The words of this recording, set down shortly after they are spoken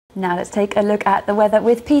Now let's take a look at the weather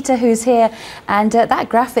with Peter, who's here, and that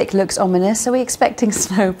graphic looks ominous. Are we expecting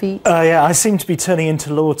snow, Pete? Yeah, I seem to be turning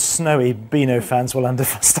into Lord Snowy. Beano fans will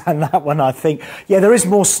understand that one, I think. Yeah, there is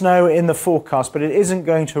more snow in the forecast, but it isn't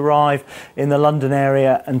going to arrive in the London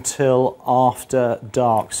area until after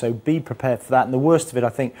dark. So be prepared for that. And the worst of it, I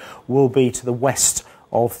think, will be to the west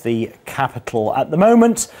of the capital. At the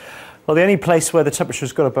moment, well, the only place where the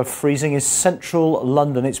temperature's got above freezing is central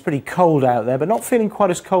London. It's pretty cold out there, but not feeling quite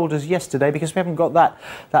as cold as yesterday because we haven't got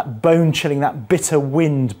that bone-chilling, that bitter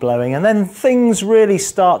wind blowing. And then things really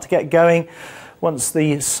start to get going once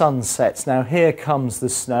the sun sets. Now, here comes the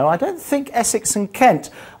snow. I don't think Essex and Kent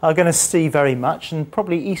are going to see very much, and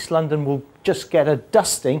probably East London will just get a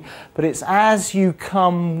dusting. But it's as you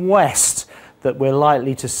come west that we're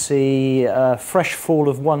likely to see a fresh fall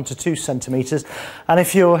of 1 to 2 centimetres. And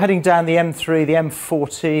if you're heading down the M3, the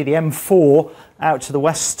M40, the M4 out to the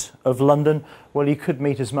west of London, well, you could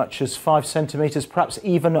meet as much as 5 centimetres, perhaps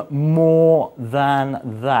even more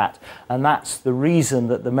than that. And that's the reason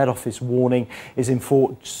that the Met Office warning is in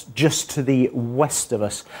force just to the west of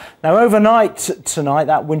us. Now, overnight tonight,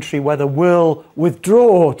 that wintry weather will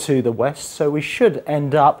withdraw to the west, so we should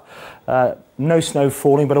end up no snow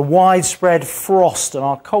falling, but a widespread frost, and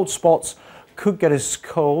our cold spots could get as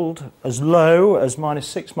cold, as low as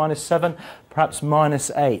 -6, -7, perhaps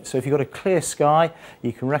 -8. So if you've got a clear sky,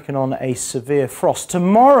 you can reckon on a severe frost.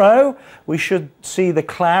 Tomorrow, we should see the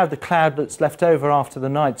cloud that's left over after the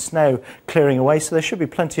night snow clearing away. So there should be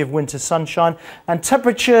plenty of winter sunshine, and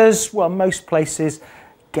temperatures, well, most places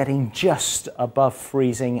getting just above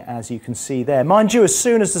freezing, as you can see there. Mind you, as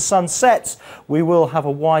soon as the sun sets, we will have a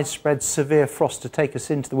widespread severe frost to take us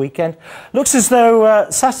into the weekend. Looks as though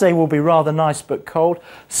Saturday will be rather nice but cold.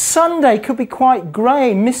 Sunday could be quite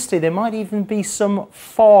grey, misty. There might even be some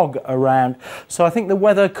fog around. So I think the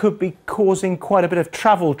weather could be causing quite a bit of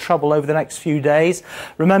travel trouble over the next few days.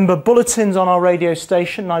 Remember, bulletins on our radio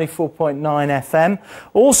station, 94.9 FM.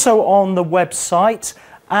 Also on the website.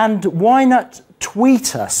 And why not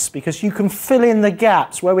tweet us, because you can fill in the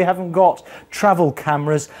gaps where we haven't got travel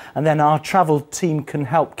cameras, and then our travel team can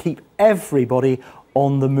help keep everybody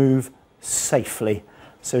on the move safely.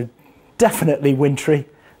 So definitely wintry.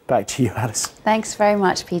 Back to you, Alice. Thanks very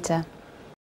much, Peter.